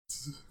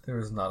There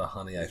is not a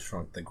Honey, I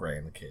Shrunk the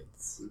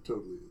Grandkids. It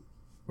totally is.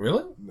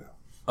 Really? No.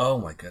 Oh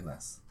my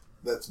goodness.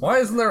 Why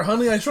isn't there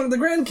Honey, I Shrunk the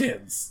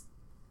Grandkids?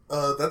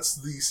 That's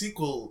the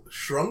sequel,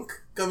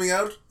 Shrunk, coming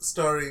out,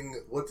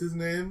 starring, what's his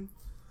name?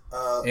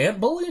 Ant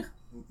Bully?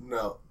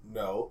 No.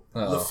 Oh.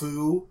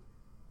 LeFou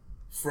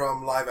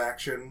from live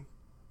action.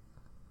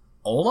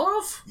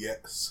 Olaf?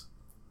 Yes.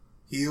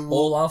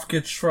 Olaf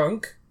gets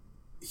shrunk?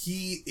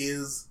 He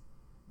is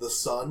the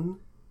son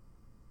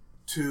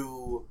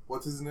to,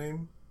 what's his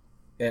name?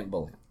 Ant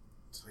Bully.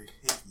 I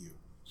hate you.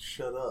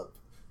 Shut up.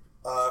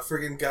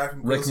 Friggin' guy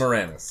from Rick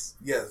Moranis.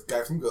 Yes,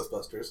 guy from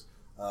Ghostbusters.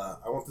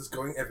 I want this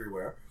going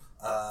everywhere.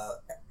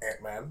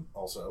 Ant-Man,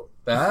 also.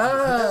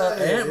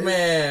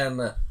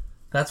 Ant-Man!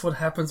 That's what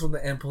happens when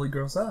the Ant Bully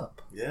grows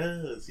up.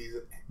 Yes,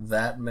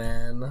 That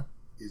man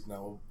he's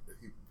now...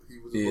 He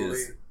was a bully.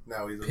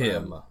 Now he's a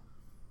Pym. man.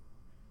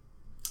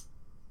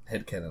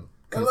 Headcanon.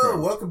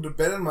 Hello, welcome to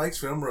Ben and Mike's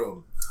Film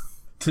Room.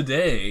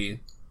 Today,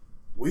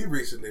 we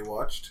recently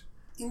watched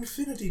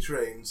Infinity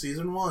Train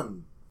Season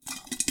 1.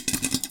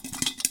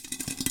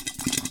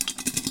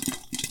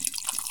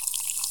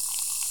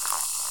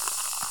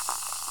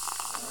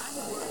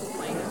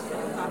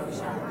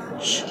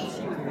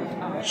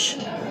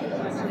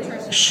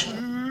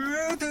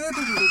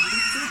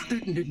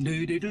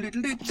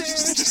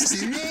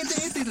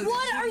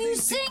 What are you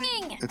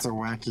singing? It's a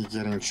wacky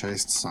getting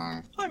chased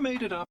song. I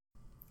made it up.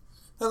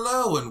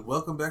 Hello, and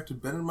welcome back to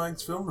Ben and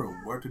Mike's Film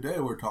Room, where today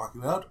we're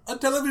talking about a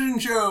television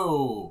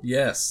show!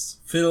 yes,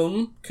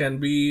 film can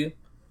be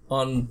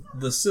on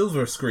the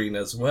silver screen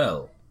as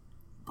well.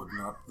 But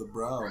not the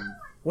brown.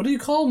 What do you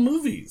call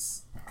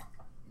movies?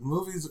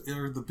 Movies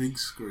are the big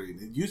screen.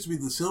 It used to be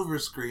the silver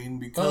screen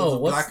because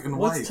of black and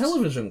white. What's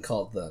television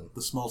called then?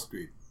 The small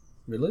screen.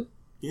 Really?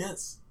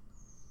 Yes.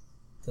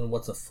 Then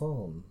what's a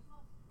phone?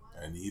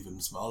 An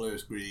even smaller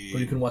screen.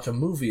 Where you can watch a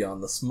movie on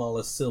the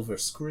smallest silver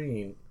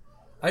screen.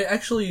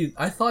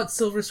 I thought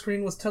silver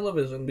screen was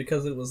television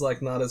because it was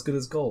like not as good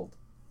as gold.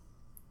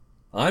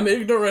 I'm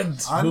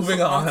ignorant.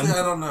 Moving on.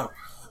 I don't know.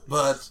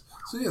 But,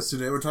 so yes,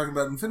 today we're talking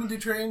about Infinity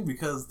Train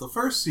because the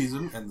first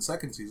season and the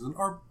second season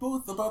are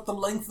both about the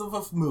length of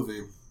a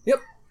movie.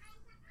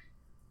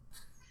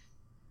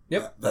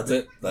 Yep. That's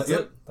it.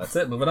 That's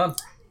it. Moving on.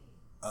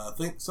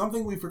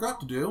 Something we forgot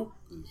to do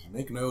is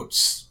make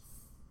notes.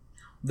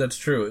 That's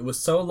true. It was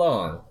so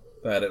long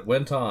that it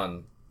went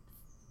on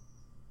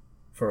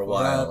for a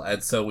while,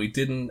 and so we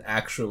didn't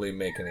actually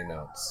make any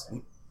notes.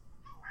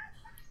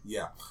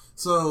 Yeah.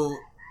 So,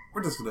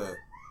 we're just gonna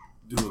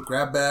do a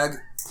grab bag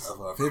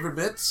of our favorite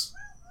bits.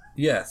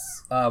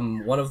 Yes.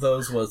 One of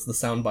those was the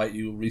soundbite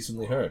you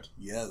recently heard.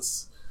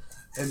 Yes.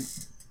 And,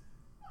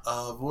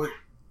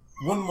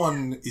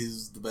 one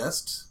is the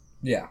best.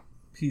 Yeah.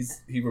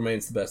 He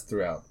remains the best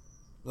throughout.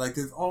 Like,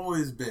 there's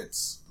always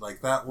bits.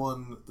 Like that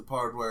one, the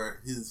part where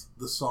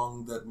the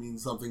song that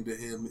means something to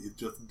him is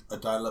just a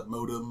dial-up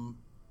modem.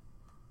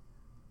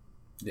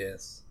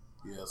 Yes.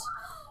 Yes.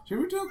 Should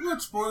we talk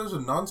about spoilers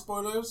and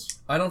non-spoilers?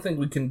 I don't think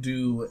we can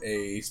do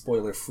a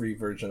spoiler-free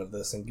version of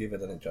this and give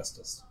it any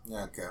justice.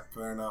 Okay,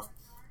 fair enough.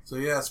 So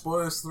yeah,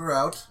 spoilers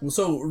throughout.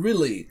 So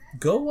really,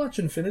 go watch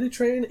Infinity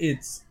Train.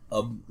 It's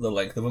the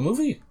length of a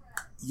movie.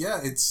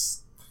 Yeah,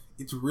 it's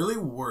really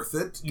worth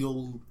it.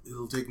 It'll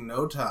take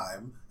no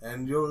time,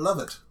 and you'll love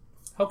it.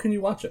 How can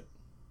you watch it?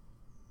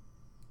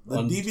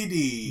 The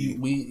DVD.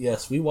 We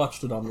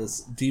watched it on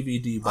this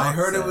DVD box I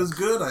heard set. it was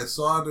good. I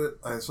saw it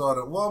at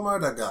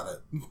Walmart. I got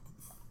it.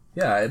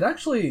 Yeah, it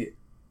actually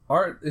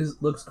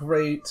looks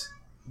great.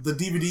 The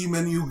DVD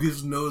menu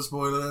gives no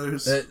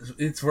spoilers.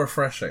 It's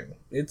refreshing.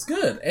 It's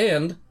good,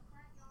 and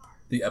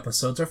the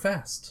episodes are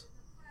fast.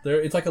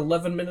 It's like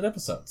 11-minute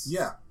episodes.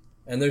 Yeah,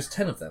 and there's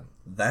 10 of them.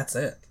 That's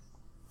it.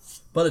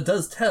 But it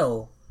does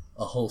tell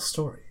a whole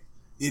story.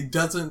 It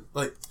doesn't,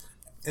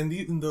 and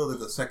even though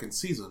there's a second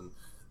season,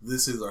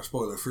 this is our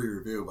spoiler-free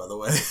review, by the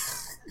way.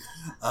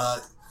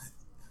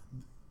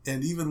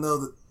 And even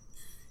though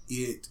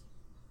it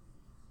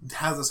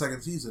has a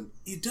second season,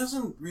 it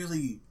doesn't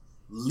really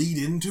lead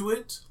into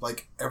it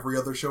like every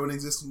other show in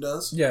existence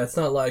does. Yeah, it's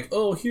not like,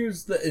 oh,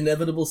 here's the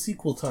inevitable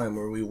sequel time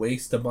where we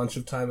waste a bunch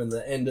of time in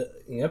the end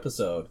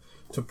episode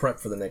to prep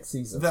for the next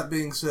season. That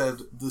being said,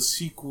 the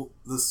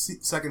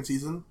second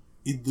season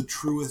is the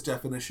truest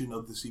definition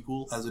of the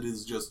sequel, as it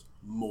is just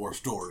more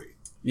story.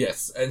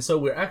 Yes, and so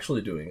we're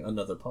actually doing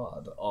another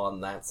pod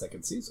on that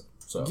second season.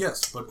 So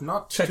yes, but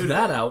not check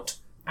that out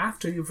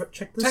after you've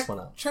checked this one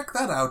out. Check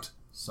that out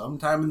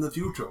sometime in the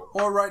future,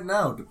 or right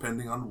now,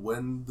 depending on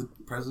when the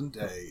present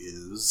day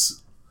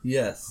is.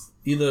 Yes,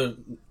 either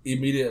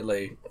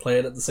immediately play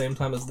it at the same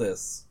time as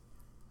this.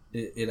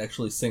 It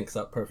actually syncs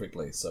up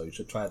perfectly, so you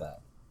should try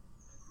that.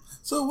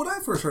 So when I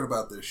first heard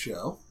about this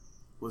show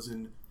was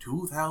in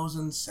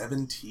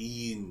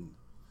 2017,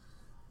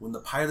 when the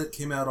pilot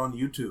came out on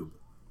YouTube.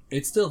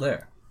 It's still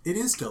there. It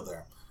is still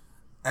there.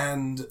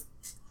 And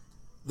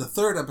the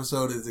third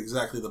episode is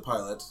exactly the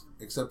pilot,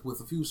 except with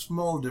a few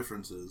small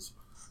differences.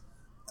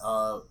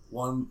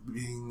 One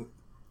being...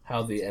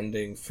 how the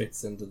ending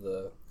fits into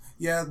the...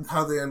 Yeah,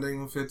 how the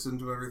ending fits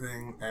into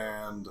everything,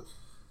 and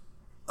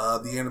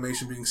the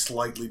animation being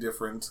slightly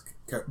different.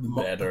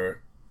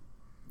 Better.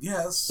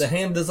 Yes. The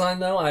hand design,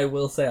 though, I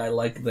will say I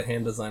like the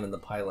hand design in the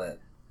pilot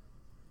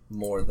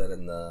more than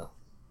in the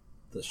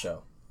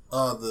show.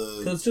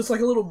 Because it's just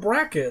like a little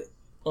bracket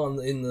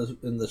in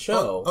the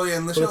show. Oh yeah,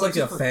 in the but show it's like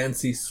a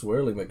fancy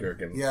swirly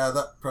McGurkin. Yeah,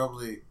 that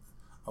probably.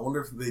 I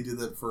wonder if they did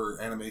that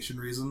for animation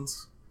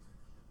reasons.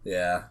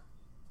 Yeah,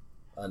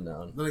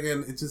 unknown. Then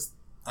again, it just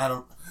I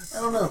don't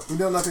know. We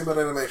know nothing about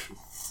animation.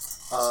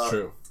 It's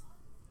true.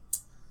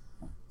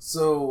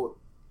 So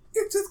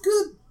it's just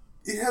good.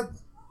 It had.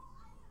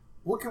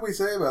 What can we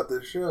say about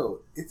this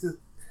show?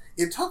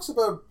 It talks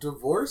about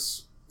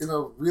divorce in a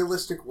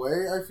realistic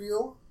way, I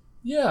feel.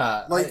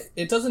 Yeah, like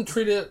it doesn't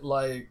treat it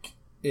like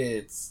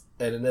it's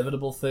an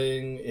inevitable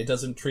thing. It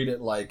doesn't treat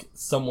it like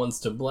someone's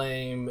to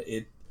blame.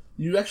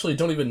 You actually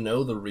don't even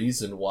know the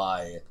reason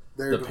why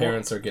the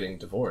parents are getting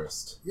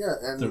divorced. Yeah,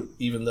 and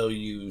even though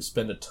you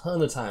spend a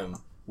ton of time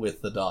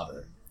with the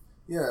daughter.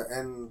 Yeah,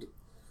 and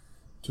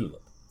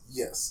Tulip.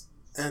 Yes,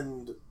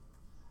 and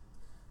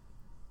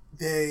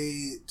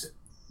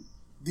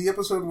the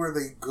episode where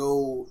they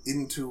go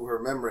into her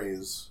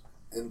memories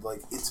and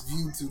like it's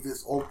viewed through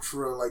this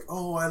ultra like,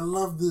 oh, I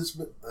love this.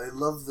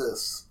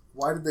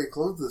 Why did they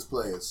close this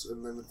place?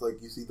 And then it's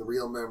like you see the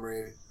real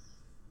memory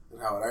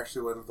and how it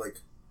actually went. Like,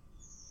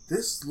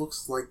 this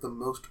looks like the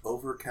most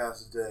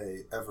overcast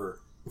day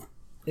ever.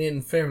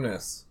 In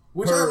fairness,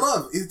 which I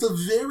love. It's a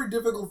very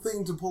difficult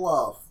thing to pull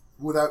off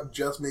without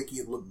just making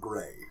it look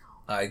gray.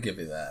 I give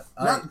you that.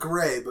 Not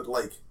gray, but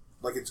like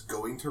it's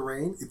going to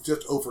rain. It's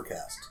just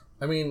overcast.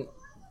 I mean,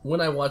 when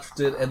I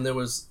watched it, and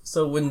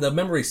when the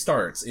memory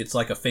starts, it's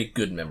like a fake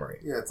good memory.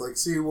 Yeah, it's like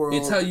SeaWorld.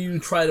 It's how you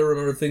try to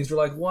remember things. You're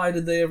like, why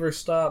did they ever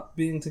stop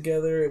being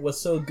together? It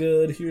was so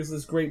good. Here's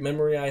this great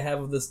memory I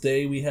have of this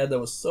day we had that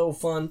was so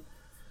fun.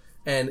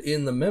 And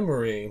in the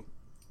memory,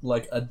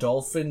 like a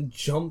dolphin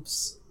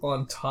jumps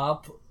on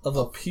top of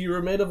a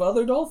pyramid of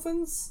other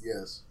dolphins?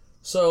 Yes.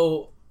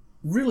 So,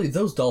 really,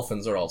 those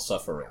dolphins are all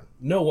suffering.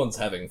 No one's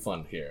having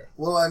fun here.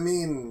 Well, I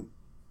mean...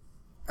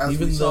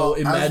 Even though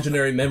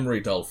imaginary memory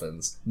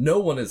dolphins, no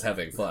one is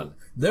having fun.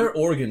 Their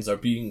organs are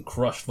being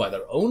crushed by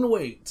their own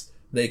weight.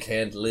 They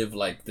can't live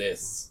like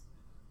this.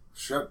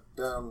 Shut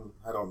down.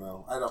 I don't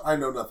know. I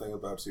know nothing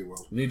about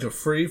SeaWorld. You need a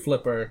free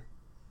flipper.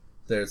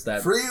 There's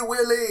that Free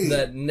Willy.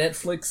 That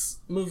Netflix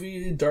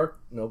movie,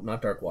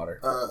 not Dark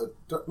Water.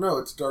 No,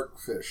 it's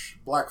Darkfish.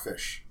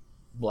 Blackfish.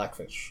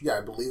 Blackfish. Yeah,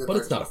 I believe it. But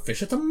it's not a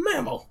fish. It's a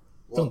mammal.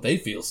 Well, don't they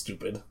feel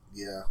stupid?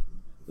 Yeah.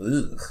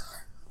 Ugh.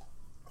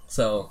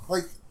 So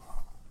like.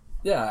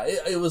 Yeah,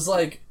 it was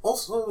like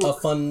also a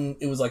fun.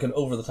 It was like an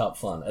over-the-top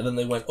fun, and then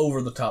they went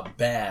over-the-top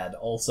bad.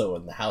 Also,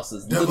 and the house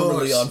is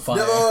literally on fire.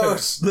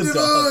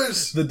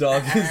 The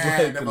dog is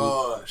like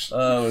divorce.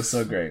 Oh, it was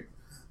so great.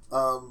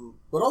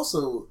 But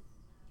also,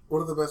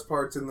 one of the best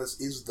parts in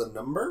this is the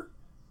number.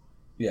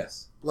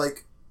 Yes.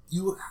 Like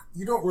you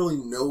don't really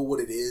know what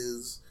it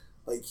is.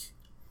 Like,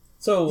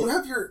 so you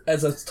have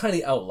as a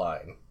tiny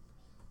outline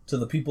to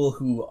the people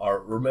who are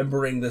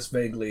remembering this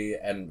vaguely,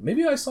 and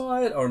maybe I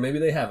saw it, or maybe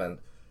they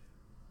haven't.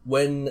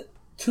 When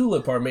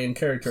Tulip, our main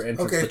character,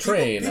 enters the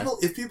train,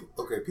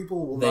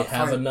 people will they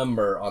have a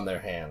number on their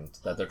hand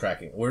that they're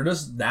tracking.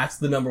 That's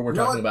the number we're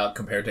talking about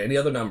compared to any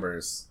other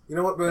numbers. You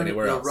know what, Ben?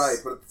 Anywhere else. Right,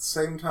 but at the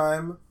same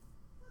time,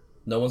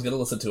 no one's going to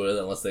listen to it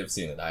unless they've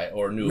seen it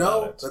or knew about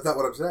it. No, that's not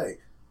what I'm saying.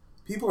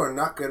 People are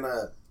not going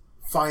to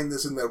find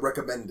this in their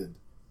recommended.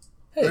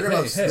 Hey.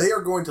 They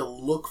are going to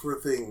look for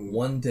things.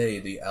 One day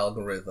the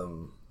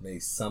algorithm may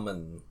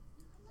summon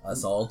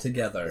us all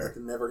together. That's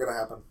never going to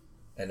happen.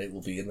 And it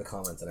will be in the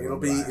comments. And it'll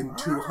be in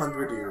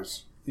 200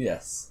 years.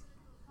 Yes.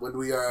 When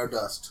we are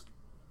dust.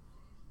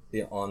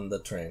 Yeah, on the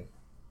train.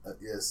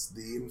 Yes,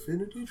 the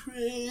Infinity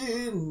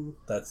Train.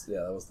 That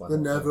was fun. The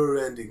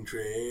never-ending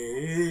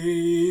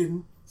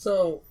train.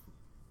 So,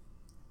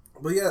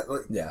 but yeah,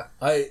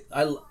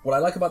 what I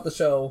like about the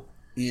show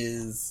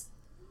is,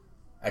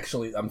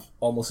 actually, I'm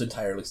almost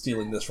entirely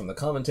stealing this from the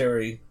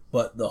commentary,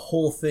 but the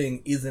whole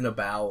thing isn't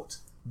about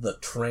the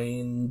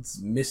train's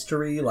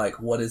mystery, like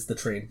what is the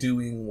train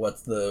doing,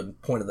 what's the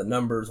point of the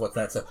numbers, what's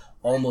that stuff.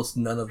 Almost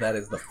none of that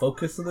is the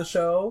focus of the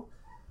show.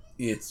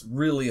 It's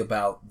really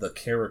about the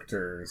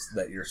characters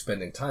that you're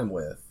spending time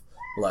with,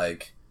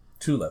 like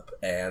Tulip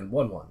and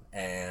One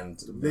and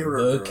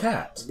the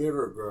cat,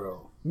 Mirror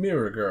Girl,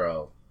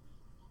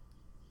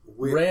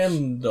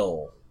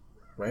 Randall,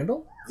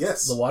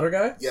 yes, the water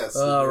guy, yes,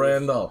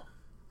 Randall,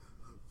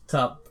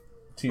 top.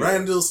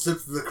 Randall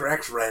slipped through the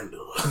cracks,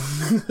 Randall.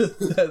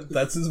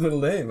 That's his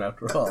middle name,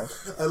 after all.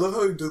 I love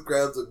how he just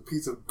grabs a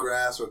piece of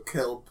grass or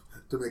kelp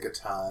to make a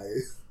tie.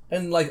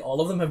 And, like, all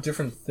of them have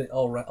different...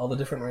 all the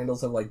different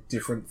Randalls have, like,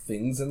 different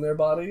things in their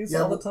bodies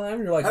all the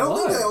time. You're like, I don't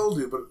why? think they all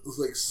do, but,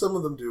 like, some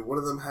of them do. One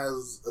of them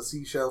has a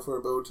seashell for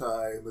a bow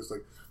tie, and there's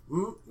like,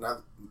 now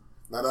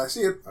that I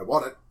see it, I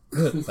want it.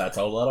 That's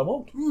all that I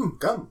want.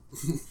 Come.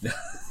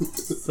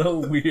 So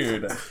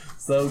weird.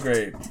 So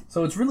great.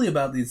 So it's really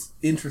about these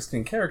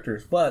interesting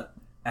characters, but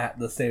at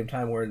the same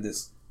time we're in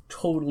this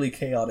totally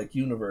chaotic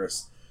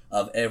universe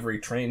of every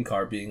train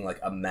car being like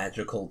a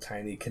magical,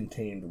 tiny,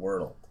 contained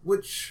world.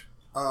 Which,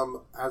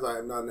 as I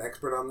am not an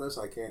expert on this,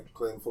 I can't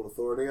claim full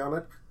authority on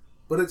it,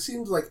 but it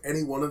seems like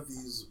any one of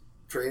these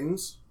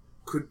trains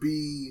could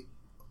be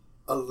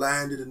a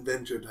land in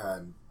Adventure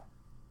Time.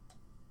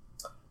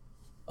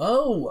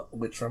 Oh,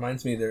 which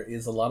reminds me, there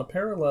is a lot of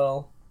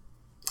parallel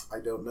I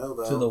don't know,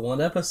 though. to the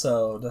one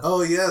episode.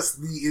 Oh, yes,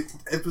 the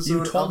episode...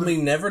 You told me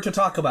never to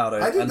talk about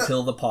it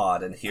until the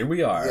pod, and here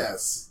we are.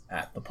 Yes.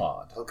 At the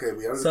pod. Okay,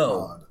 we are at the So,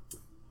 pod.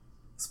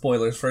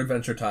 spoilers for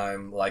Adventure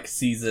Time, like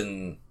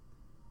season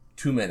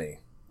too many.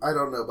 I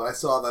don't know, but I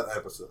saw that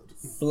episode.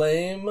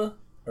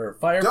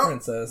 Fire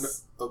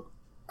Princess... No, oh,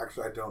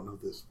 actually, I don't know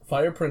this.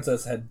 Fire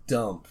Princess had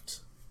dumped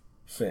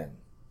Finn.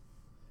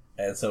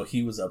 And so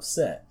he was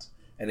upset.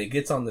 And he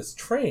gets on this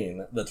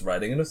train that's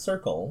riding in a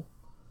circle,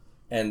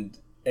 and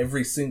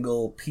every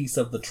single piece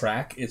of the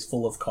track is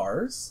full of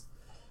cars.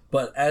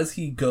 But as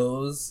he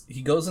goes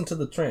into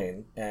the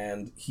train,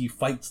 and he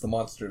fights the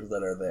monsters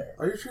that are there.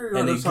 Are you sure you're not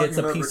And he just talking gets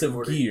a about piece Rick and of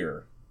Morty?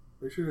 gear.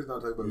 Are you sure he's not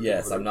talking about Rick and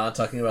Yes, Morty? I'm not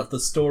talking about the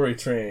story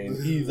train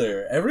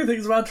either.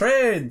 Everything's about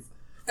trains!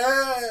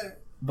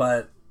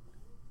 But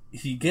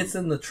he gets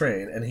in the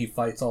train, and he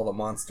fights all the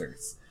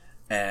monsters.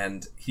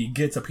 And he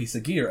gets a piece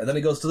of gear, and then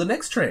he goes to the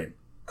next train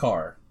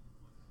car.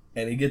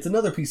 And he gets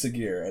another piece of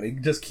gear, and he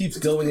just keeps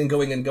going and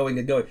going and going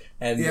and going.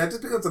 And yeah, it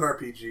just becomes an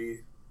RPG.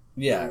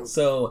 yeah,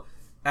 so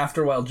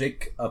after a while,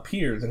 Jake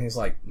appears, and he's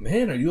like,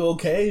 "Man, are you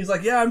okay?" He's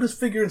like, "Yeah, I'm just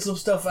figuring some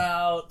stuff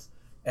out,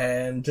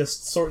 and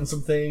just sorting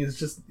some things. It's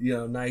just,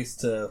 nice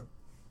to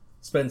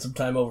spend some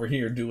time over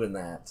here doing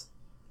that."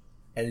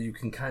 And you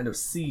can kind of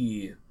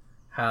see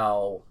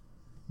how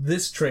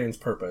this train's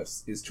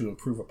purpose is to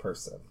improve a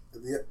person.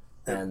 Yeah.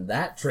 And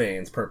that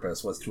train's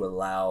purpose was to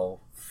allow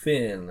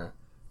Finn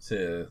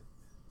to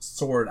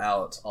sort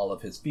out all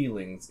of his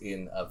feelings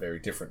in a very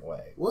different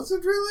way. Was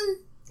it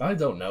really? I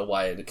don't know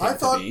why it came I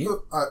thought, to be.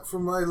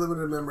 from my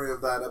limited memory of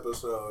that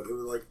episode, it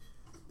was like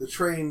the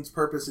train's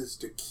purpose is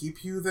to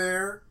keep you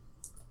there.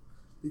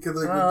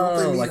 Because don't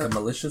they mean like a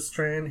malicious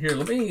train? Here,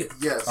 let me...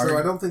 Yeah, so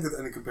I don't think there's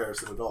any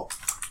comparison at all.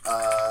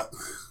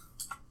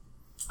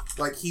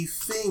 Like, he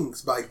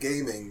thinks by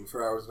gaming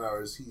for hours and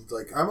hours, he's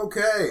like, I'm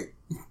okay.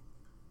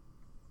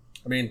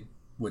 I mean,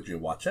 would you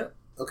watch it?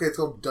 Okay, it's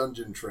called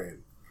Dungeon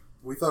Train.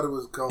 We thought it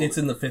was called... It's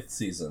in the 5th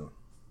season.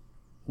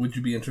 Would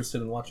you be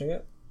interested in watching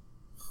it?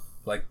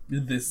 Like,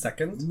 this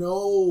second?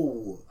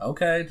 No.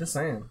 Okay, just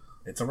saying.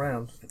 It's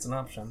around. It's an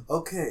option.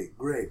 Okay,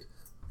 great.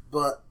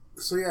 But,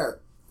 so yeah,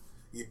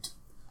 you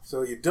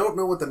don't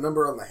know what the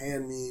number on the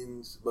hand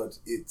means, but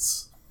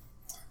it's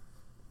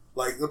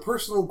like the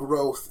personal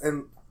growth,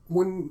 and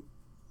when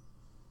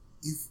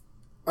you,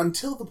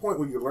 until the point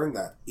where you learn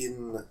that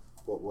in,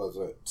 what was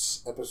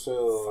it,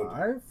 episode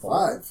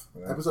 5?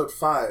 Yeah. Episode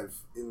 5,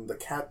 in the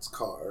cat's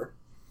car,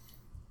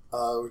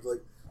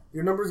 like,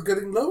 your number's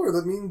getting lower,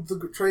 that means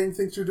the train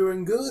thinks you're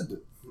doing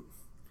good.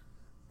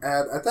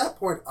 And at that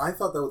point, I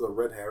thought that was a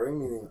red herring,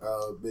 meaning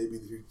maybe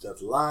she's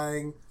just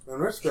lying. In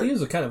respect, She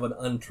is a kind of an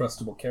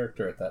untrustable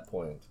character at that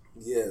point.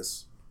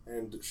 yes,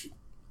 and she,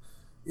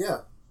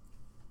 yeah,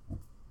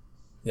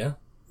 Yeah?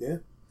 yeah,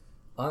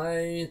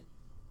 I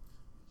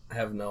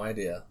have no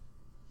idea.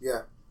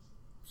 yeah.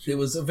 It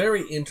was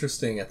very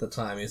interesting at the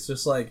time. It's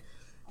just like,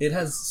 it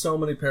has so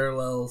many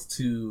parallels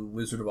to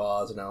Wizard of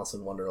Oz and Alice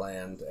in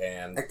Wonderland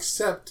and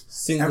Except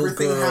Single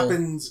everything Girl.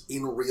 happens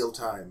in real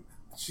time.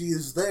 She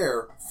is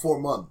there for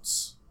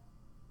months.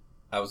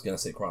 I was going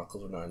to say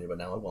Chronicles of Narnia, but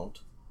now I won't.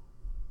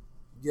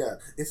 Yeah,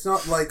 it's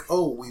not like,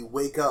 oh, we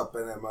wake up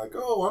and I'm like,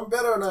 oh, I'm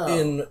better now.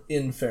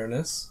 In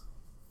fairness,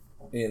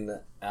 in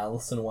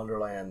Alice in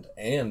Wonderland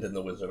and in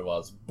the Wizard of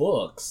Oz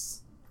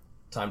books,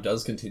 time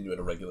does continue in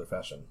a regular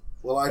fashion.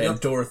 Well, I And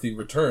don't. Dorothy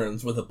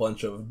returns with a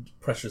bunch of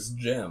precious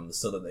gems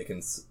so that they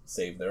can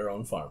save their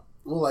own farm.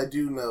 Well, I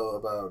do know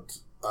about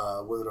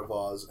Wizard of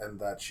Oz and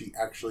that she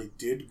actually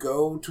did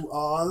go to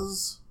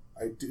Oz.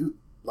 I do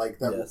like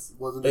that. Yes.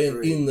 Wasn't a And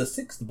dream. in the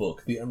 6th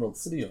book, The Emerald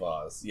City of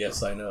Oz,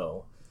 yes, I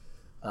know.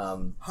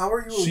 How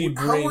are you? She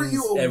How are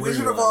you a brings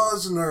Wizard of everyone.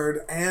 Oz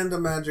nerd and a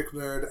magic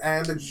nerd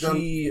and a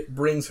She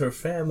brings her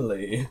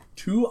family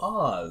to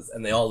Oz,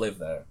 and they all live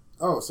there.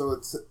 Oh, so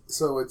it's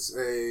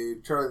a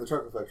Charlie and the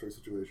Chocolate Factory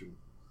situation.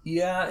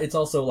 Yeah, it's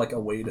also like a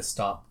way to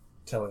stop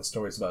telling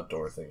stories about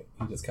Dorothy.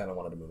 He just kind of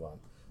wanted to move on.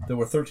 There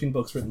were 13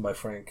 books written by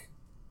Frank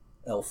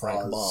Oz.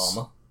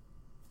 Baum.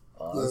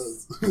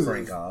 Oz. Oz.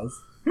 Frank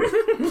Oz.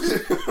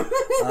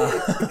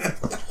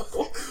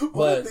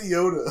 What the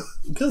Yoda?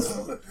 Because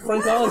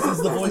Frank Oz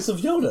is the voice of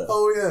Yoda.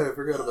 Oh yeah, I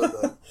forgot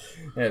about that.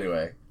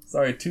 Anyway,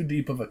 sorry, too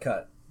deep of a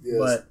cut. Yes.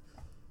 But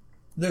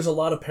there's a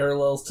lot of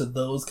parallels to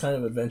those kind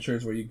of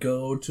adventures where you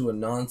go to a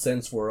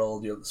nonsense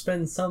world, you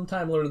spend some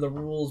time learning the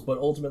rules, but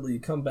ultimately you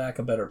come back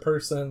a better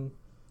person.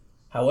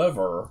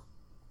 However,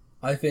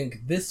 I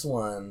think this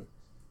one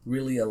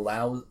really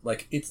allows,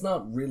 like, it's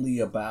not really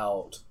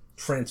about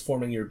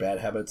transforming your bad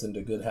habits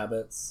into good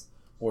habits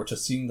or to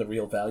seeing the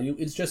real value.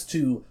 It's just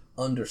to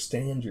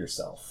understand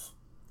yourself.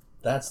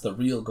 That's the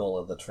real goal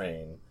of the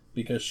train.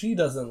 Because she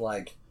doesn't,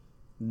 like,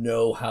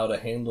 know how to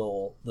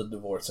handle the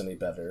divorce any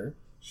better.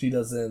 She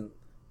doesn't,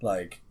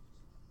 like,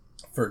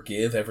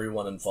 forgive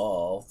everyone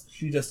involved.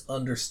 She just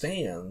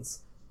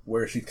understands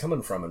where she's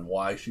coming from and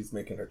why she's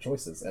making her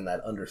choices. And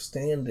that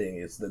understanding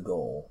is the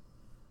goal,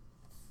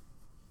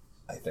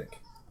 I think.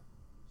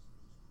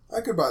 I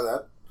could buy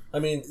that. I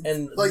mean,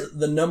 and like,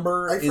 the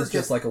number is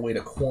just like a way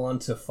to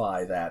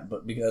quantify that,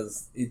 but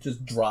because it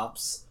just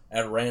drops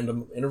at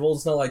random intervals,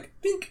 it's not like,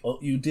 think, oh,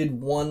 you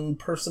did one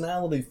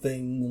personality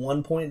thing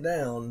 1 point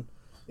down.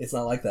 It's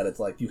not like that. It's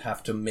like you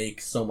have to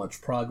make so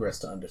much progress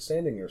to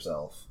understanding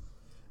yourself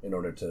in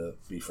order to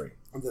be free.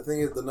 And the thing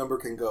is, the number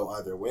can go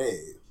either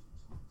way.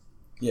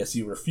 Yes,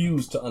 you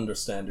refuse to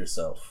understand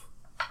yourself.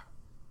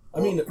 I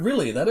mean,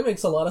 really, that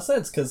makes a lot of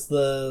sense, because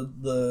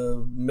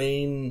the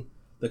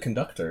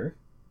conductor...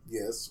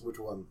 Yes, which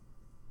one?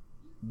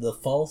 The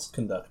false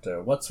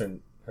conductor. What's her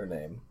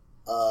name?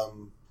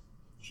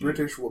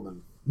 British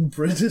woman.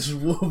 British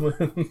woman.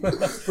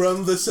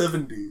 From the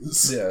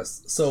 70s.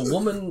 Yes. So,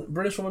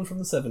 British woman from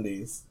the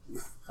 70s.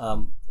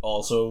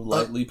 Also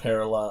lightly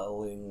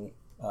paralleling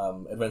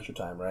Adventure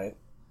Time, right?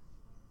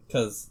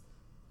 Because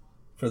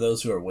for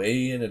those who are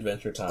way in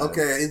Adventure Time...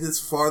 Okay, it's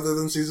farther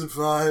than season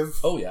 5?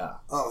 Oh, yeah.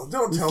 Oh,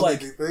 don't tell me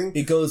anything.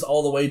 It goes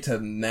all the way to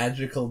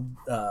Magical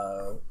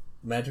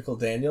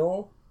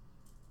Daniel.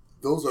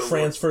 Those are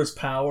transfers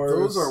powers.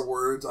 Those are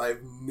words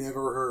I've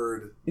never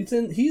heard.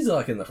 He's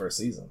like in the first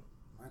season,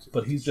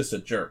 but he's just a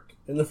jerk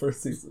in the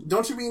first season.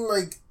 Don't you mean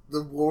like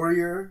the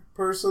warrior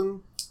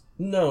person?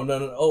 No.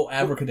 Oh,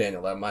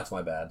 Abracadaniel. That's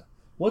my bad.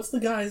 What's the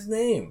guy's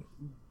name?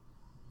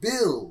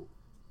 Bill.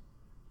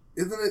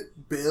 Isn't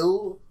it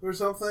Bill or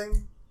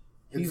something?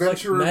 He's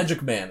like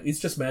Magic Man.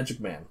 He's just Magic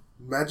Man.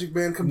 Magic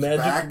Man comes back?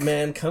 Magic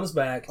Man comes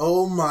back.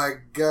 Oh my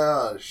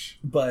gosh.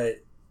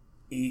 But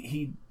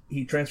he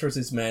transfers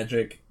his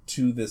magic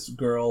to this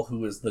girl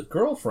who is the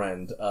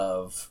girlfriend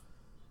of...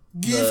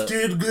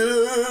 Gifted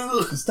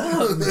girl!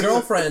 Stop!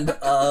 Girlfriend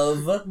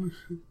of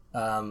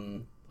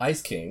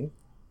Ice King,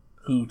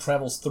 who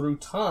travels through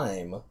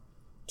time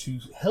to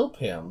help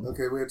him.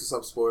 Okay, we have to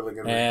stop spoiling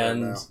it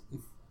and, now.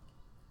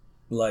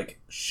 Like,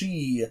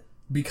 she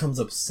becomes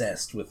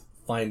obsessed with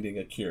finding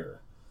a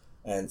cure.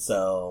 And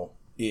so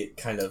it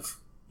kind of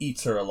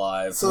eats her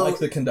alive, like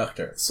the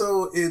conductor.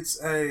 So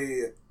it's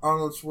a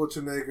Arnold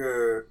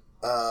Schwarzenegger...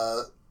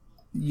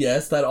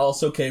 Yes, that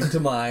also came to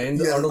mind.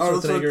 Yes, Arnold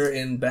Schwarzenegger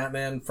in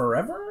Batman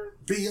Forever?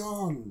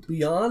 Beyond.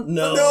 Beyond?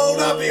 No. No,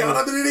 not Beyond.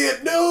 I'm an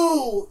idiot.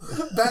 No!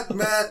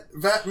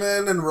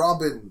 Batman and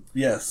Robin.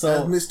 Yes,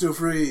 so... And Mr.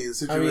 Freeze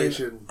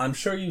situation. I mean, I'm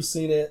sure you've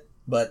seen it,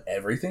 but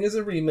everything is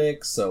a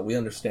remix, so we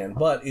understand.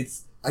 But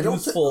it's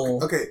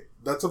useful... Okay,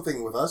 that's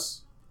something with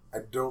us. I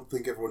don't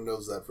think everyone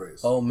knows that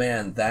phrase. Oh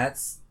man, that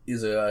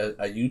is a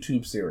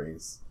YouTube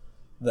series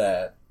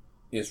that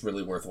is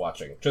really worth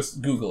watching.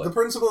 Just Google it. The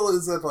principle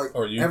is that, like,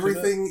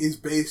 everything it? is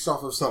based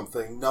off of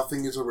something.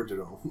 Nothing is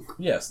original.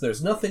 Yes,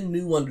 there's nothing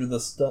new under the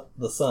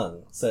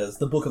sun, says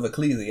the Book of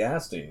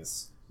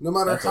Ecclesiastes. No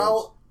matter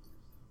how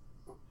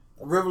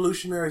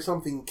revolutionary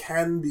something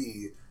can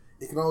be,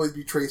 it can always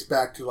be traced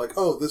back to, like,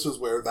 oh, this is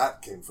where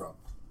that came from.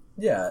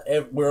 Yeah,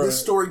 this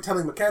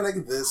storytelling mechanic,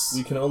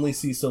 we can only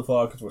see so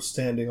far because we're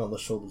standing on the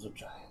shoulders of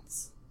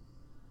giants.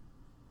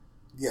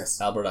 Yes.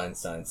 Albert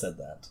Einstein said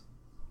that.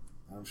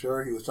 I'm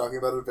sure he was talking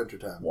about Adventure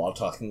Time. While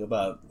talking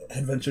about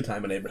Adventure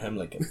Time and Abraham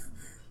Lincoln.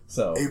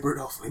 So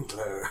Adolf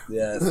Winkler.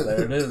 Yes,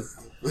 there it is.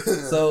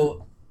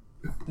 So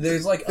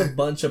there's like a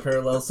bunch of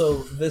parallels.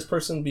 So this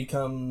person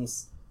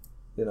becomes,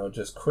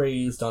 just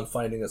crazed on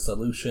finding a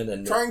solution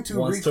and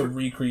wants to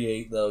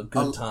recreate the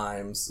good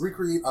times.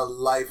 Recreate a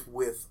life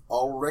with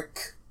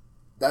Ulrich.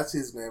 That's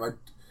his name.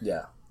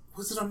 Yeah.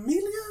 Was it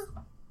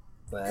Amelia?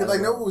 Because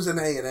I know it was an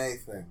A&A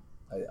thing.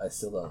 I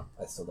still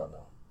don't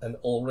know. And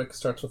Ulrich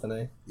starts with an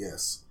A?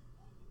 Yes.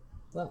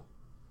 Oh.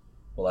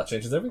 Well, that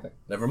changes everything.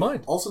 Never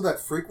mind. Also, that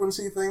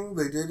frequency thing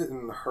they did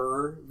in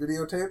her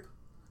videotape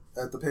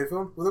at the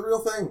payphone was a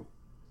real thing.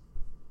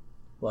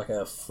 Like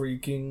a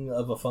freaking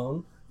of a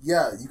phone?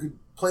 Yeah, you could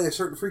play a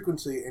certain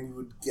frequency and you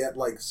would get,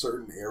 like,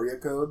 certain area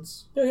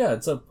codes. Yeah,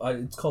 it's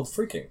called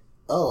freaking.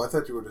 Oh, I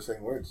thought you were just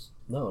saying words.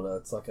 No,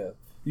 it's like a...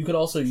 You could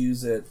also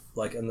use it,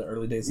 like, in the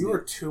early days You of were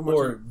too much...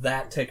 Or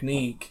that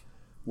technique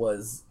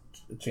was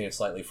changed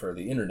slightly for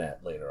the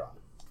internet later on.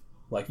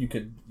 Like, you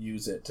could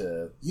use it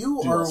to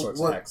do all sorts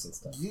of hacks and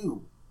stuff.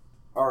 You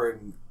are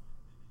an...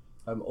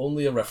 I'm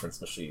only a reference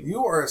machine.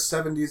 You are a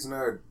 70s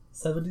nerd.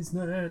 70s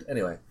nerd.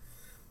 Anyway.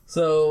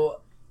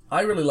 So,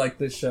 I really liked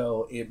this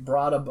show. It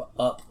brought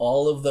up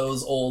all of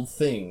those old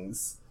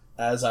things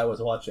as I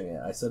was watching it.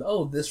 I said,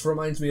 oh, this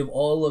reminds me of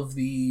all of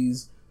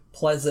these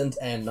pleasant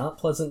and not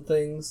pleasant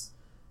things.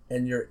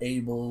 And you're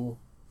able...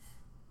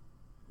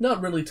 Not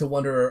really to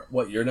wonder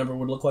what your number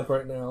would look like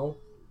right now,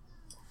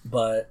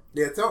 but...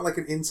 Yeah, it's not like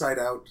an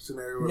inside-out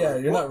scenario. Yeah,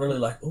 you're not really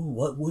like, oh,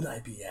 what would I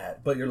be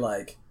at? But you're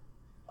like,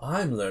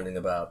 I'm learning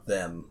about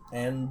them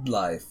and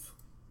life.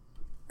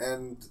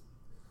 And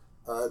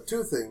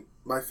two things.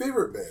 My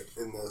favorite bit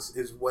in this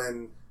is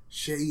when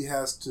Shay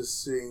has to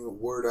sing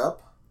Word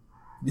Up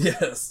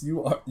Yes,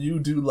 you are. You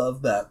do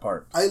love that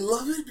part. I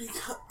love it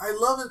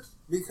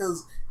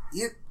because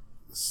it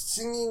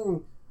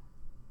singing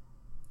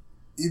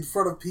in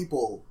front of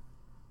people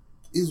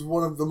is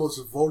one of the most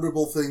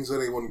vulnerable things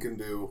anyone can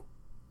do.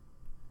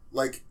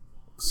 Like,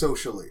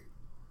 socially.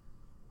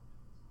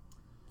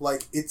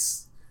 Like,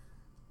 it's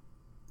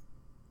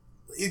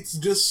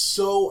just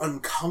so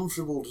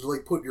uncomfortable to,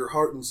 like, put your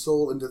heart and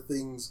soul into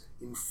things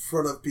in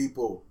front of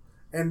people.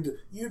 And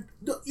you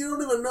don't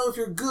even know if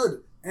you're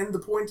good. And the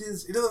point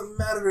is, it doesn't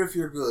matter if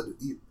you're good.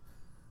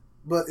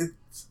 But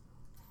it's...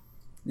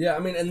 Yeah, I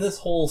mean, and this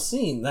whole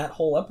scene, that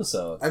whole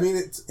episode, I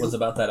mean, was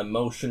about that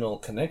emotional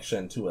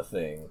connection to a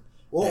thing.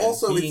 Well, and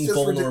also, being it's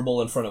just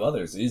vulnerable in front of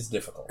others is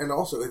difficult. And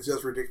also, it's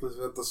just ridiculous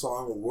that the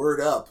song "Word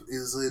Up"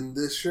 is in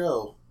this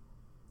show.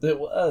 It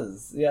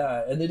was,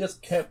 yeah, and they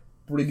just kept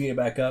bringing it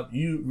back up.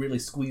 You really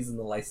squeezing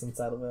the license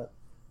out of it.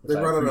 They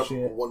brought it up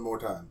one more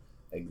time.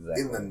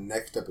 Exactly. In the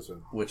next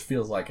episode. Which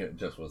feels like it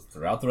just was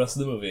throughout the rest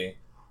of the movie,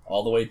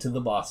 all the way to the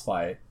boss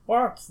fight.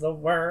 What's the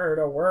word?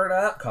 A word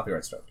up?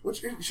 Copyright strike.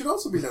 Which it should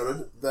also be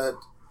noted that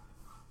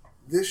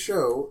this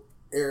show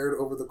aired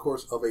over the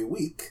course of a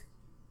week.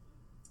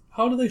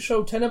 How do they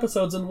show 10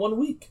 episodes in 1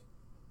 week?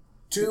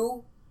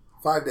 5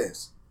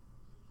 days.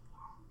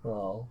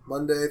 Well,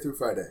 Monday through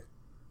Friday.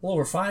 Well,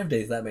 over 5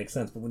 days, that makes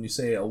sense. But when you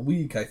say a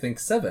week, I think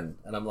 7.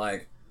 And I'm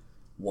like,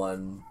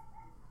 1,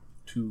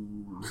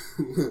 2,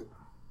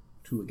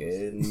 2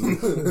 again.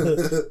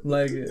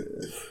 Like,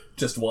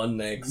 just 1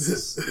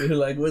 next. You're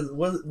like,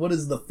 what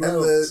is the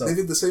flow? And they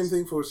did the same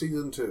thing for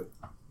season 2.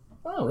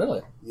 Oh,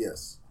 really?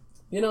 Yes.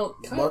 You know,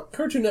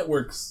 Cartoon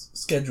Network's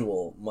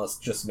schedule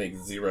must just make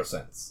 0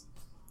 sense.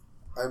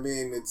 I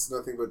mean, it's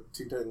nothing but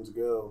Teen Titans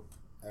Go.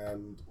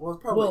 And, well, it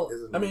probably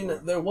isn't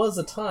anymore. There was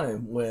a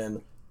time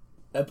when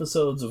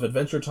episodes of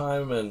Adventure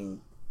Time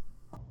and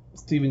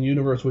Steven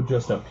Universe would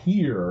just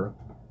appear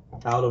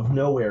out of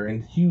nowhere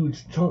in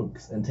huge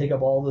chunks and take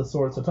up all this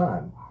sorts of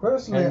time.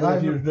 Personally, and then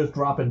if you're just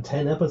dropping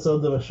 10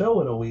 episodes of a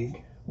show in a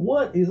week,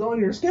 what is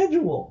on your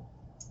schedule?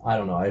 I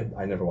don't know.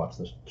 I never watch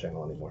this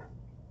channel anymore.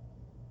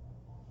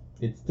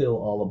 It's still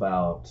all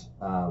about...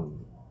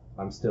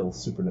 I'm still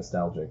super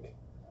nostalgic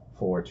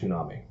for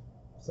Toonami.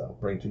 So,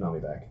 bring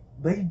Toonami back.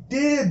 They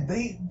did!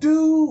 They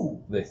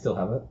do! They still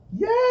have it?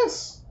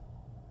 Yes!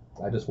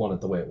 I just want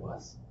it the way it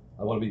was.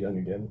 I want to be young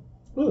again.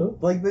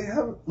 Like, they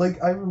have...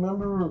 Like, I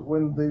remember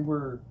when they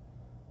were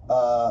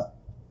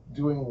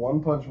doing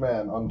One Punch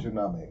Man on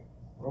Toonami.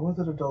 Or was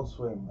it Adult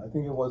Swim? I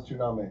think it was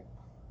Toonami.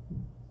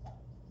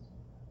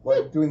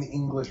 Like, doing the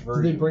English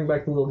version. Did they bring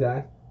back the little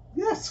guy?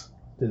 Yes!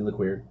 Did he look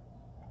weird?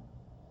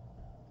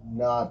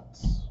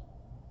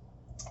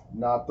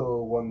 Not the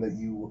one that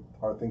you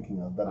are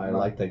thinking of. I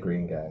like that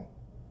green guy.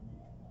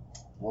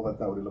 Well,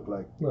 that's not what he looked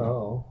like.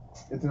 No.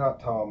 It's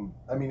not Tom.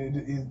 I mean, it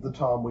is the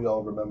Tom we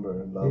all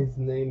remember and love. His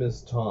name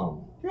is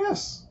Tom.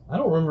 Yes! I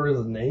don't remember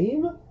his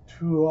name.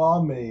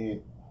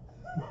 Tuami.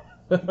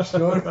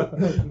 Sure.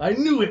 I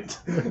knew it!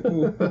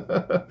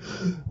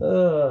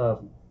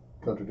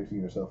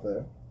 Contradicting yourself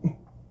there.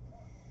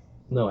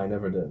 No, I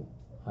never did.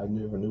 I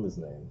never knew his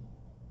name.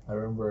 I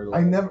remember...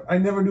 I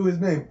never knew his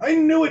name. I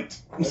knew it!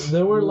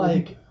 There were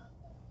like...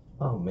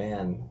 Oh,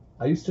 man.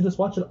 I used to just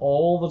watch it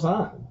all the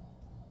time.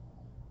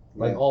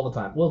 Like, all the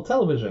time. Well,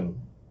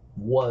 television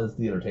was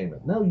the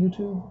entertainment. Now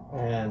YouTube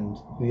and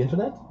the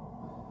internet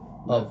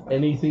of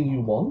anything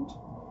you want.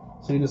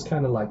 So you're just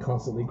kind of like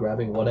constantly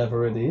grabbing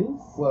whatever it is.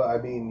 Well, I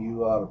mean,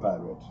 you are a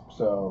pirate,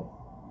 so...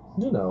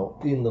 You know,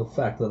 in the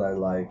fact that I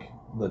like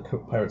the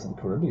Pirates of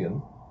the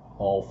Caribbean,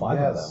 all 5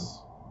 of them.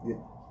 Yeah.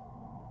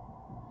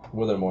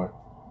 Were there more?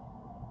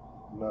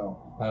 No.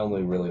 I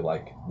only really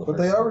like the But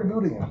first they are one.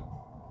 rebooting it.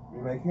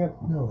 Remaking it.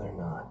 No, they're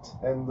not.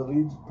 And the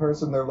lead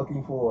person they're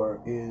looking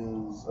for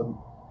is...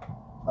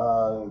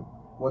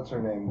 what's her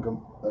name?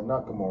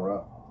 Not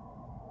Gamora.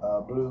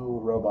 Blue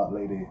robot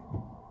lady.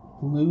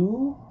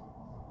 Blue?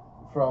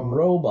 From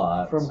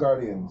Robot. From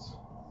Guardians.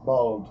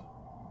 Bald.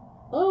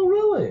 Oh,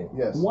 really?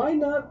 Yes. Why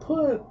not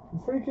put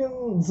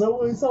freaking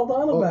Zoe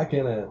Saldana back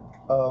in it?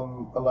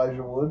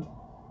 Elijah Wood.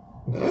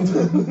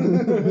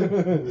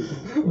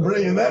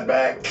 Bringing that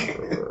back.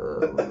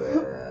 Oh,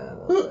 man.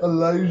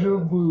 Elijah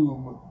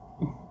Bloom.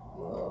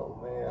 Oh,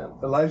 man.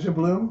 Elijah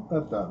Bloom?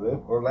 That's not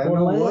it.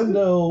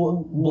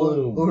 Orlando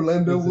Bloom.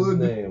 Orlando is his Wood.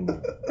 name.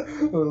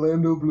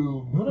 Orlando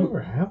Bloom.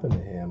 Whatever happened to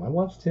him? I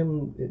watched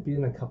him. It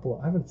being a couple.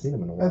 I haven't seen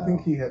him in a while. I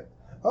think he had.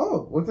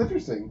 Oh, what's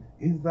interesting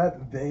is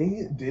that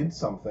they did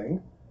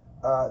something.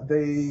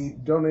 They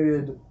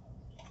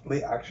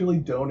actually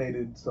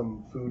donated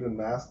some food and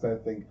masks, I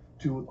think,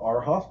 to our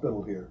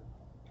hospital here.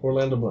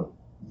 Orlando Bloom.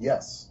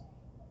 Yes.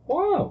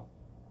 Wow.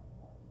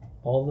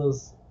 All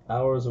those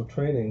hours of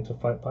training to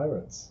fight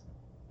pirates.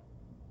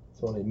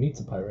 So when he meets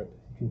a pirate,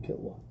 he can kill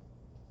one.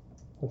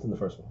 That's in the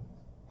first one.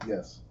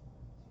 Yes.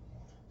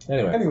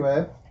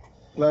 Anyway,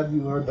 glad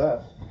you heard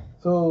that.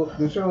 So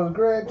the show is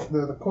great.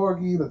 There's a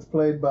corgi that's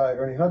played by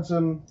Ernie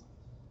Hudson.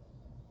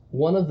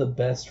 one of the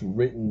best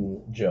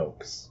written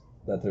jokes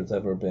that there's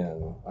ever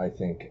been, I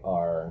think,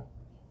 are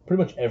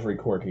pretty much every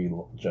quirky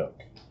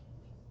joke.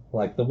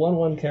 Like, the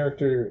 1-1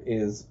 character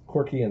is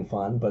quirky and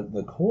fun, but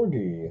the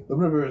Corgi... The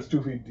river is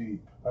 2 feet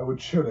deep. I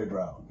would surely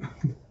drown.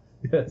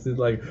 Yes, it's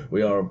like,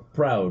 we are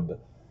proud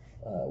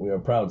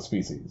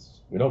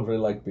species. We don't really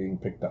like being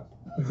picked up.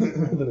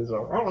 And then he's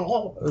like,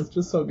 it's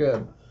just so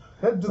good.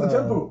 Head to the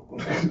temple.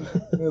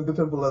 The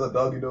temple has a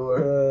doggy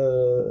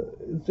door.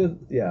 It's just,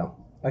 yeah.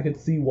 I could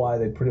see why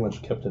they pretty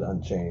much kept it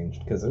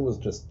unchanged, because it was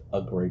just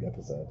a great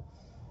episode.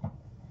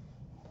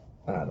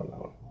 I don't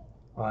know.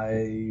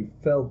 I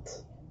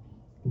felt...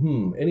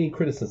 any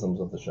criticisms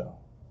of the show?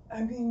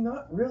 I mean,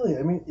 not really.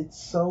 I mean, it's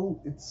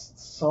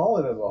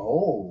solid as a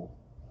whole.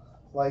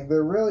 Like,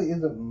 there really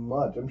isn't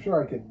much. I'm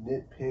sure I could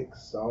nitpick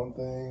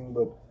something,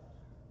 but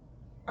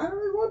I don't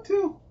really want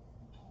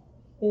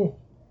to.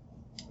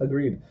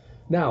 Agreed.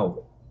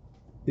 Now,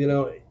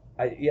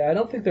 I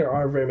don't think there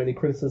are very many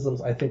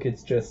criticisms. I think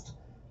it's just...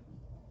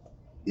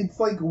 It's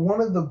like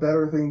one of the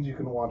better things you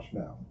can watch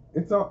now.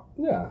 It's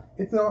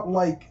not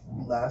like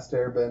Last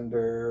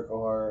Airbender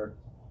or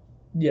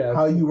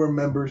how you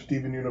remember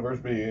Steven Universe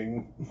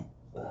being.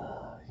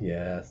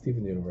 Yeah,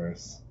 Steven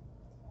Universe.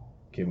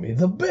 Give me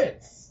the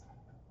bits!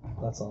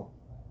 That's all.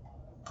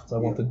 So I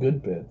want the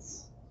good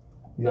bits.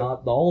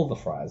 Not all of the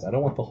fries. I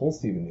don't want the whole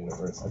Steven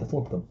Universe. I just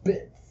want the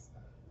bits.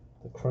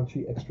 The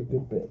crunchy, extra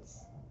good bits.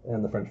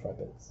 And the French fry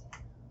bits.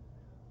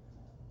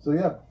 So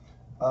yeah,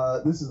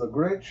 this is a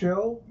great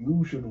show.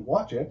 You should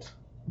watch it.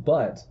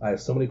 But I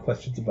have so many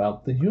questions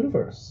about the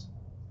universe.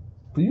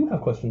 Do you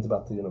have questions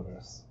about the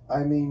universe?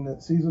 I mean,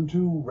 season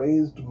 2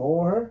 raised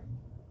more.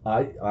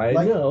 I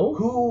like,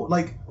 know.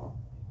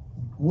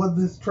 Was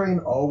this train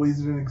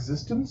always in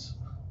existence?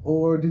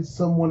 Or did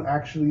someone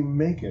actually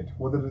make it?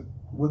 Was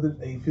it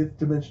a fifth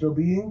dimensional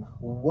being?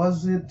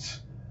 Was it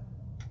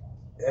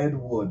Ed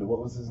Wood? What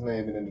was his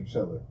name in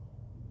Interstellar?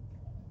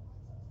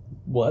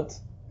 What?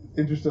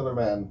 Interstellar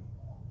Man.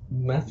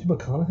 Matthew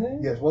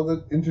McConaughey? Yes, was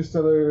it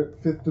Interstellar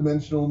fifth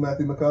dimensional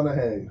Matthew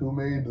McConaughey who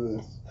made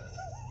this?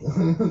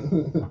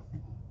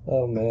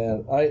 Oh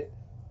man,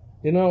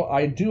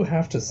 I do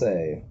have to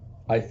say,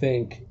 I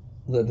think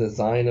the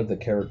design of the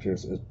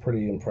characters is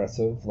pretty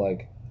impressive.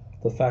 Like,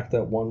 the fact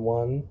that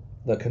 1-1,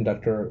 the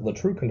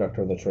true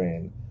conductor of the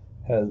train,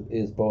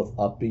 is both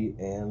upbeat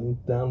and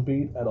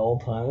downbeat at all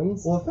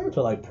times. Well,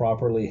 to like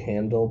properly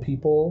handle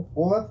people.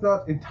 Well, that's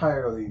not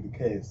entirely the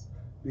case,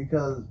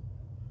 because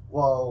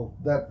while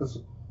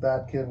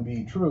that can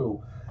be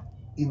true,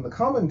 in the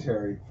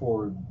commentary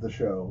for the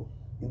show,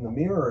 in the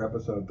Mirror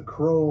episode, the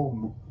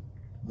Chrome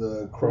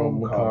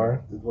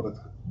car is what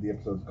the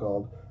episode's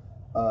called.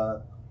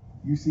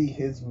 You see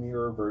his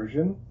mirror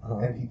version,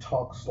 and he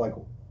talks like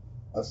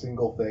a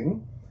single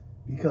thing,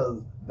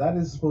 because that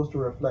is supposed to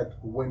reflect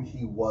when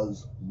he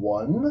was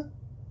one,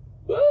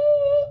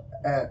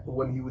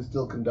 when he was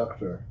still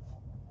conductor.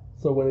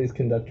 So when he's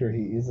conductor,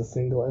 he is a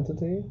single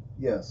entity?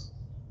 Yes.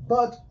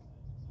 But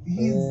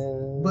he's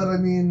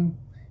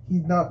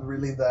not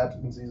really that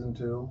in season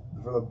 2,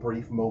 for the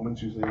brief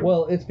moments you see.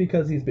 Well, it's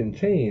because he's been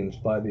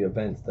changed by the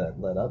events that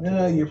led up to it.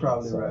 Yeah, you're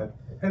probably right.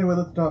 Anyway,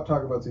 let's not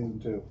talk about season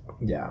 2.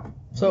 Yeah.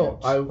 So,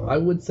 I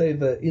would say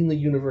that in the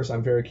universe,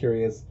 I'm very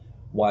curious,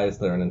 why is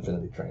there an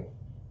infinity train?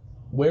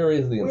 Where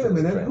is the infinity train?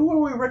 Wait a minute, who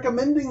are we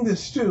recommending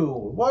this to?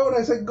 Why would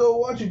I say go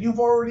watch it? You've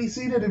already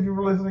seen it if you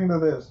were listening to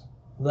this.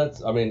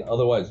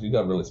 Otherwise you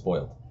got really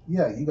spoiled.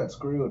 Yeah, you got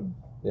screwed.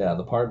 Yeah,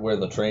 the part where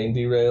the train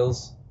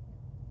derails,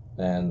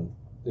 and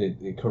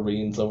it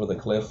careens over the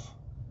cliff.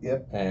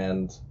 Yep.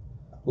 And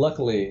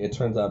luckily, it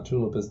turns out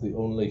Tulip is the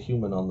only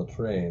human on the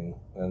train,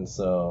 and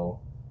so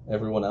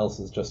everyone else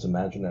is just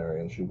imaginary,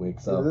 and she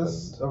wakes up.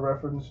 Is this a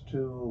reference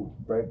to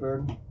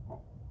Brightburn?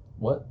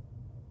 What?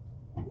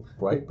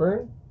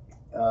 Brightburn?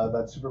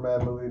 That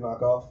Superman movie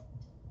knockoff.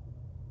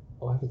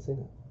 Oh, I haven't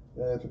seen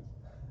it.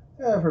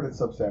 I've heard it's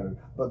substandard,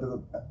 but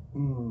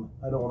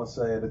I don't want to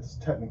say it. It's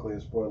technically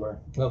a spoiler.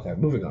 Okay,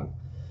 moving on.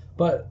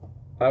 But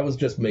I was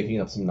just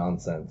making up some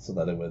nonsense so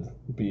that it would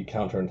be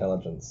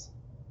counterintelligence.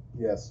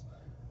 Yes.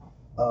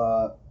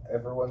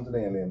 Everyone's an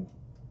alien.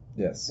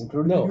 Yes.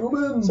 Including the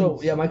humans!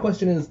 So, yeah, my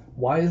question is,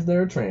 why is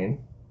there a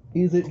train?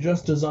 Is it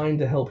just designed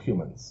to help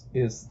humans?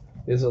 Is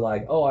it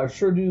like, oh, I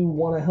sure do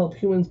want to help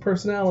humans'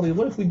 personality.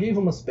 What if we gave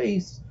them a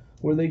space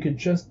where they could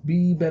just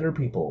be better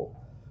people?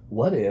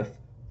 What if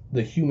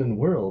the human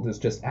world is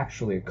just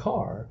actually a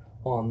car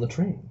on the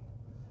train?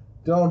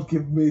 Don't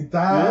give me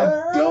that!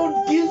 Yeah.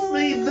 Don't give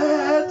me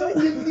that! I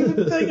didn't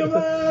even think of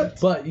that!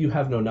 But you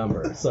have no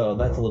number, so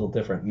that's a little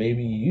different.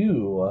 Maybe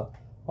you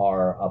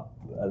are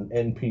an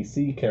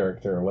NPC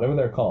character, or whatever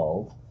they're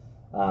called,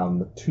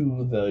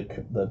 to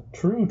the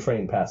true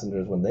train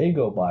passengers when they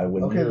go by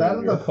when you're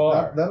in your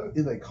car. That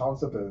is a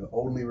concept that is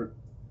only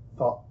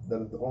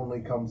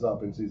only comes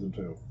up in season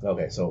 2.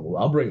 Okay, so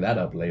I'll bring that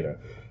up later.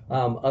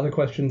 Other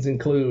questions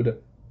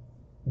include,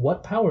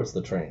 what powers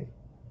the train?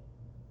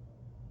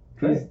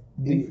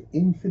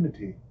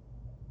 Infinity.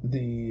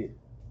 The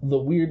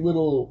weird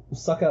little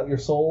suck out your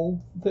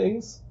soul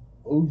things?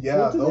 Oh yeah.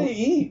 What do they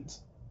eat?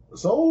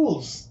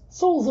 Souls.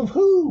 Souls of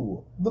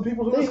who? The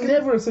people who They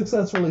never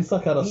successfully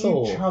suck out a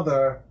soul. Each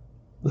other.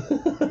 They're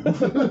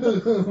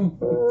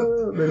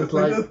just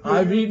like,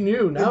 I've eaten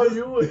you, now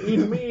you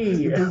eat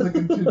me. It does a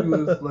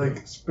continuous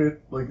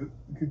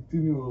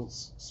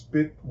continuous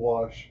spit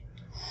wash.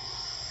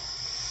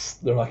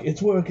 They're like,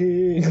 it's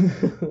working.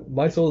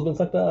 My soul's been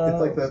sucked out.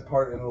 It's like that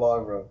part in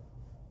Larva.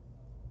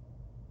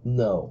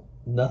 No,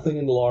 nothing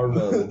in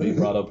Larva will be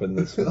brought up in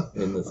this.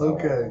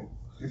 Okay.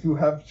 If you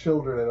have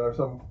children and are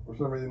for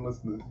some reason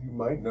listening to this, you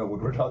might know what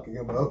we're talking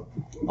about.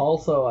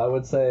 Also, I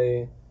would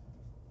say,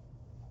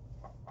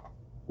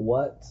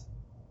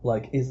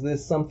 is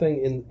this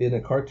something in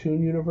a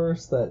cartoon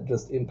universe that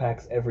just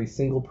impacts every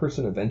single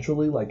person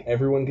eventually? Like,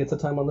 everyone gets a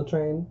time on the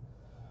train?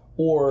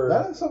 Or...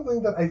 That is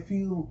something that I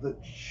feel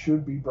that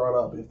should be brought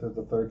up if there's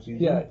a third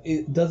season. Yeah,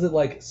 does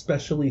it,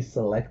 specially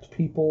select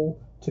people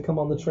to come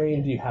on the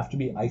train? Do you have to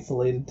be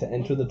isolated to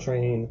enter the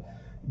train?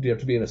 Do you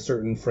have to be in a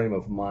certain frame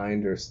of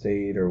mind or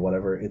state or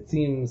whatever? It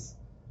seems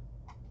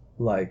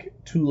like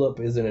Tulip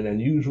is in an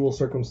unusual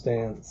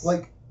circumstance.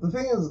 Like, the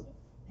thing is,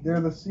 they're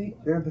the scene.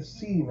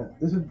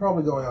 This is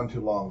probably going on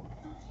too long.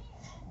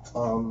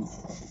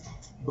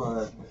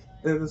 But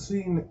there's a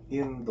scene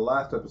in the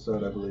last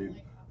episode, I believe,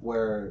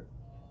 where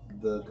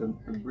the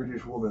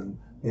British woman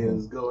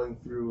is going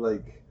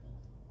through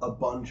a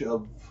bunch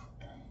of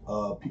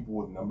people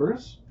with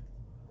numbers.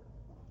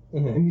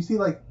 Mm-hmm. And you see,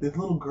 this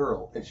little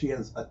girl, and she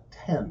has a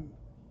 10.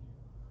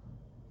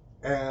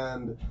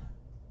 And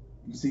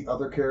you see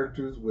other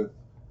characters with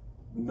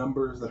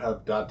numbers that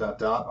have ...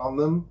 on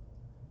them.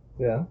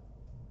 Yeah.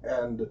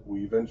 And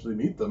we eventually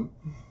meet them.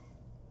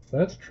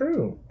 That's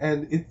true.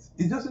 And it's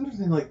just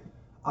interesting,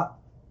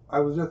 I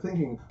was just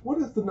thinking,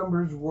 what if the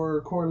numbers were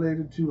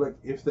correlated to,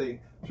 if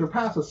they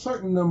surpass a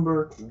certain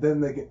number,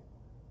 then they get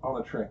on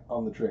the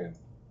train,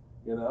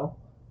 you know?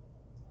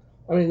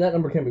 I mean, that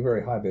number can be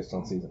very high based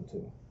on season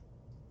 2.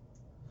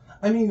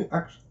 I mean,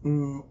 actually,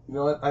 you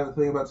know what? I have a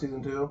thing about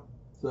season 2.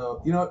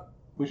 So, you know what?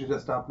 We should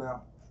just stop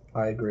now.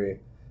 I agree.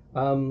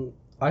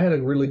 I had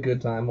a really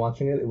good time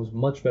watching it. It was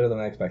much better than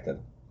I expected,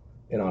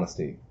 in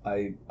honesty.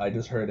 I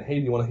just heard, hey,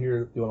 do you want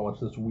to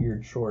watch this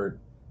weird short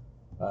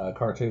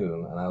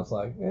cartoon? And I was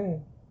like, eh.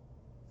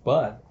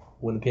 But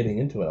when getting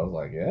into it, I was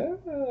like,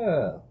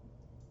 yeah.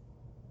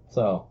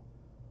 So,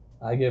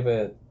 I give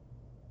it...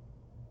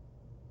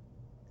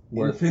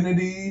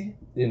 Infinity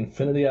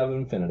out of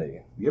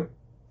infinity. Yep.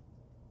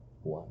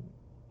 1.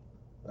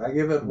 I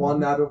give it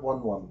 1 out of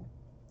 1.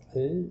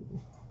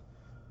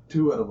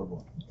 2 out of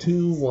 1.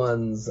 2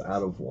 1s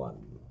out of 1.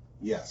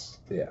 Yes.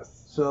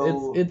 Yes.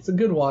 So it's a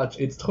good watch.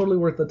 It's totally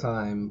worth the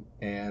time,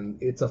 and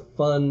it's a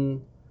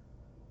fun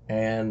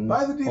and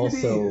buy the DVD.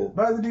 Also,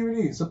 buy the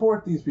DVD.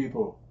 Support these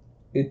people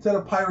instead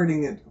of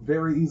pirating it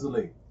very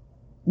easily.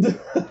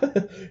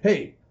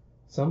 Hey,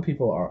 some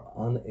people are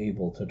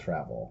unable to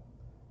travel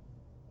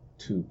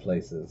to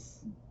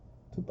places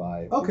to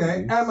buy.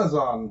 Okay, DVDs.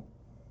 Amazon.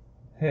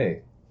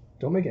 Hey,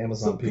 don't make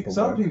Amazon people.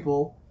 Some work.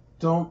 people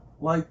don't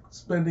like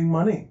spending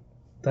money.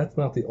 That's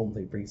not the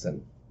only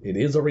reason. It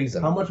is a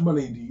reason. How much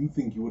money do you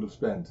think you would have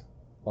spent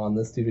on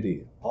this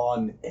DVD?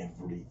 On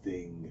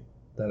everything.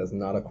 That is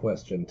not a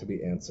question to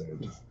be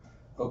answered.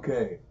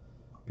 Okay.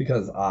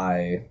 Because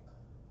I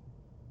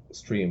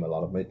stream a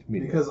lot of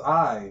media. Because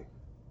I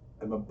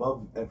am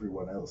above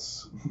everyone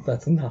else.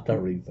 That's not the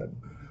reason.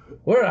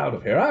 We're out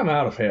of here. I'm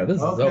out of here. This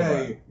is over.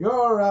 Okay,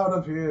 you're out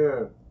of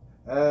here.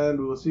 And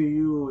we'll see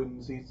you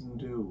in season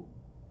 2.